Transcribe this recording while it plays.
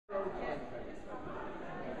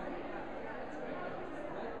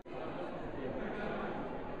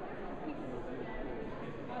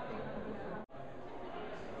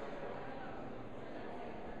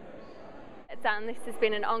Dan, this has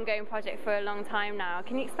been an ongoing project for a long time now.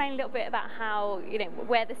 Can you explain a little bit about how,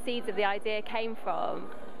 where the seeds of the idea came from?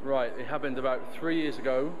 Right, it happened about 3 years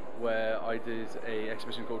ago where I did an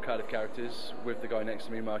exhibition called Cardiff Curators with the guy next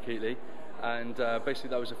to me, Marc Heatley, and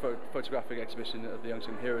basically that was a photographic exhibition of the young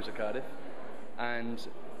heroes of Cardiff, and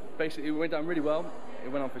basically it went down really well.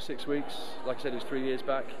 It went on for 6 weeks. Like I said, it was 3 years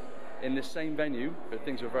back in this same venue, but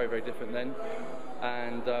things were very, very different then.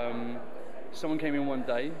 And someone came in one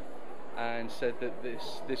day and said that it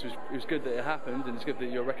was good that it happened, and it's good that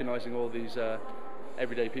you're recognising all these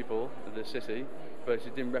everyday people of the city, but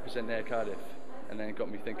it didn't represent their Cardiff. And then it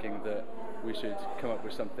got me thinking that we should come up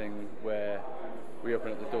with something where we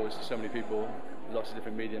open up the doors to so many people, lots of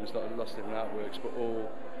different mediums, lots of different artworks, but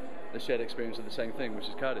all the shared experience of the same thing, which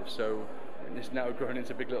is Cardiff. So it's now grown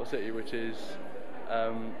into Big Little City, which is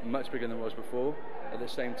much bigger than it was before. At the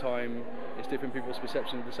same time, it's different people's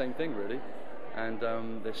perception of the same thing, really. And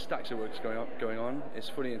there's stacks of works going on. It's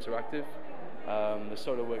fully interactive. The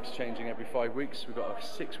solar work's changing every 5 weeks. We've got a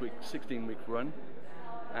 16-week run,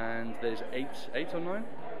 and there's eight or nine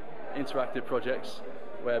interactive projects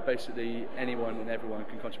where basically anyone and everyone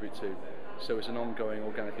can contribute to. So it's an ongoing,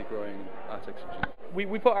 organically growing art exhibition.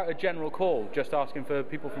 We put out a general call just asking for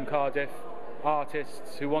people from Cardiff,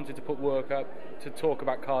 artists who wanted to put work up to talk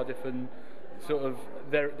about Cardiff and sort of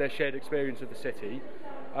their shared experience of the city.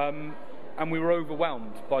 And we were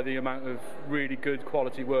overwhelmed by the amount of really good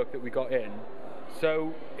quality work that we got in.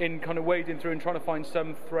 So in kind of wading through and trying to find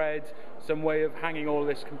some thread, some way of hanging all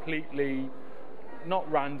this completely, not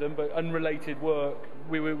random, but unrelated work,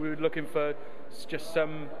 we were looking for just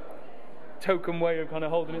some token way of kind of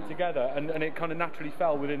holding it together, and it kind of naturally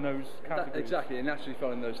fell within those categories. Exactly, it naturally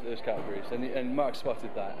fell in those categories, and Marc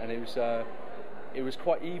spotted that, and it was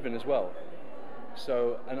quite even as well.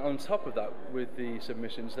 So, and on top of that, with the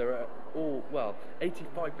submissions, there are all,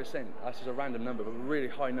 85%, that's just a random number, but a really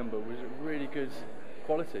high number, was really good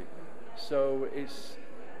quality. So it's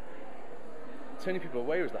turning people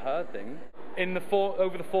away was the hard thing.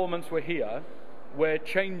 Over the 4 months we're here, we're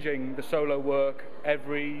changing the solo work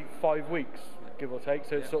every 5 weeks, give or take.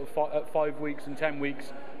 So it's sort of at 5 weeks and 10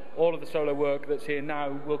 weeks, all of the solo work that's here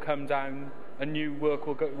now will come down, and new work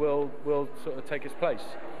will sort of take its place.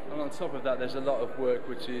 And on top of that, there's a lot of work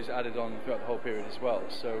which is added on throughout the whole period as well.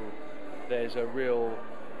 So there's a real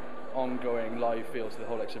ongoing live feel to the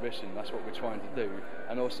whole exhibition. That's what we're trying to do.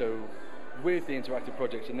 And also with the interactive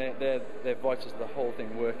projects, and they're vital to the whole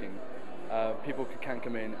thing working. People can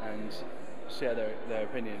come in and share their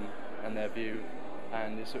opinion and their view,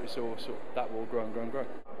 and it's all that will grow and grow and grow.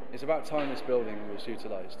 It's about time this building was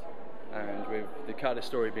utilised, and with the Cardiff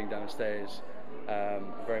story being downstairs,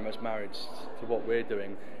 very much married to what we're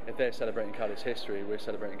doing. If they're celebrating Cardiff's history, we're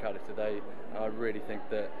celebrating Cardiff today, and I really think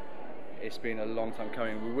that it's been a long time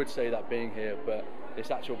coming. We would say that being here, but this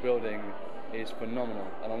actual building is phenomenal,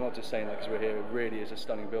 and I'm not just saying that because we're here. It really is a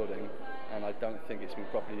stunning building, and I don't think it's been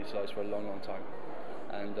properly utilised for a long, long time,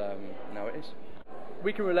 and now it is.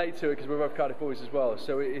 We can relate to it because we're both Cardiff boys as well,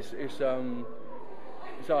 so it's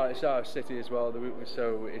our city as well,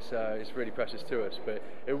 so it's really precious to us. But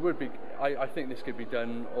it would be, I think this could be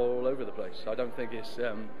done all over the place. I don't think it's,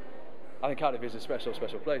 I think Cardiff is a special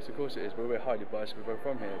place, of course it is, but we're highly biased, we're both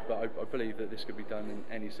from here. But I believe that this could be done in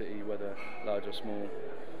any city, whether large or small.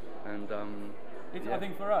 And I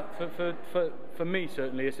think for us, for me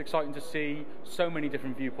certainly, it's exciting to see so many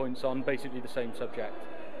different viewpoints on basically the same subject.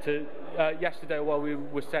 Yesterday, while we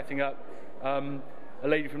were setting up, a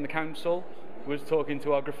lady from the council was talking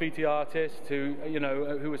to our graffiti artist who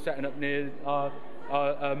was setting up near our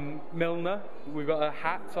Milner. We've got a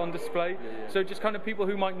hat on display. Yeah. So just kind of people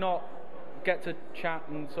who might not get to chat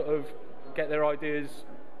and sort of get their ideas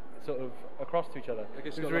sort of across to each other.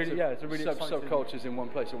 It's a really subcultures in one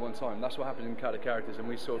place at one time. That's what happened in Cardiff Characters, and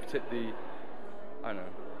we sort of tipped the, I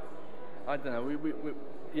don't know. We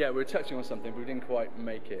were touching on something, but we didn't quite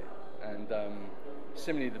make it. And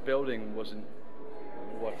similarly, the building wasn't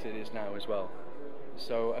what it is now as well.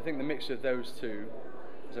 So I think the mixture of those two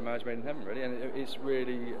is a marriage made in heaven, really, and it's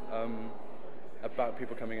really about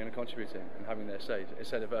people coming in and contributing and having their say,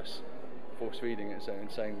 instead of us force feeding it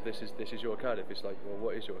and saying this is your Cardiff. It's like, well,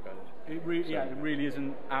 what is your Cardiff? It really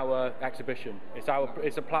isn't our exhibition. It's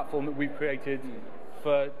a platform that we've created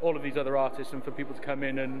for all of these other artists and for people to come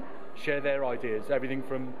in and share their ideas. Everything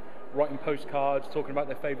from writing postcards, talking about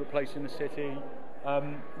their favourite place in the city,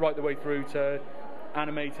 right the way through to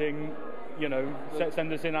animating,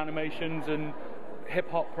 send us in animations and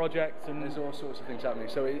hip-hop projects, and there's all sorts of things happening.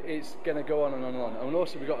 So it's going to go on and on and on. And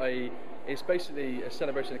also we've got it's basically a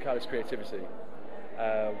celebration of Cardiff's creativity.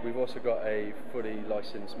 We've also got a fully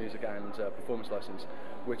licensed music and performance license,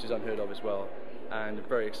 which is unheard of as well. And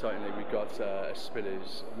very excitingly, we've got a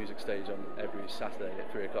Spillers music stage on every Saturday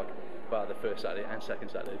at 3 o'clock. Well, the first Saturday and second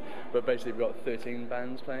Saturday. But basically, we've got 13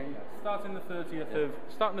 bands playing. Starting the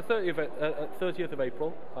 30th of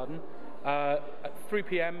April. Pardon. At 3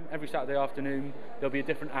 p.m. every Saturday afternoon, there'll be a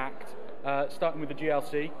different act. Starting with the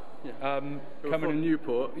GLC. Yeah. We're from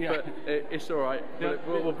Newport, but it's all right.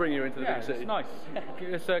 We'll bring you into the big city. It's nice.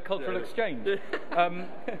 It's a cultural exchange.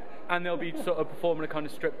 And they'll be sort of performing a kind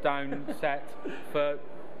of stripped down set for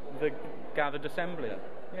the gathered assembly.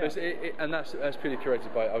 And that's purely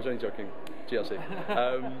curated by, I was only joking, GLC.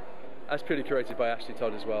 That's purely curated by Ashley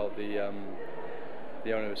Todd as well, the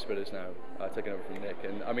owner of Spillers now, taken over from Nick.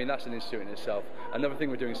 And I mean, that's an institute in itself. Another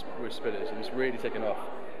thing we're doing with Spillers, and it's really taken off,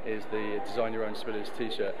 is the Design Your Own Spillers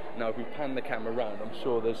t-shirt. Now, if we pan the camera around, I'm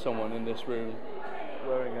sure there's someone in this room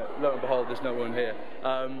wearing it. Lo and behold, there's no one here.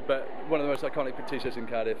 But one of the most iconic t-shirts in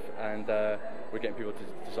Cardiff, and we're getting people to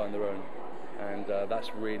design their own. And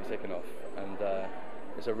that's really taken off. And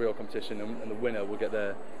it's a real competition, and the winner will get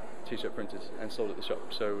their t-shirt printed and sold at the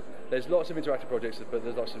shop. So there's lots of interactive projects, but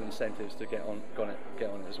there's lots of incentives to get on it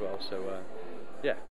as well. So yeah.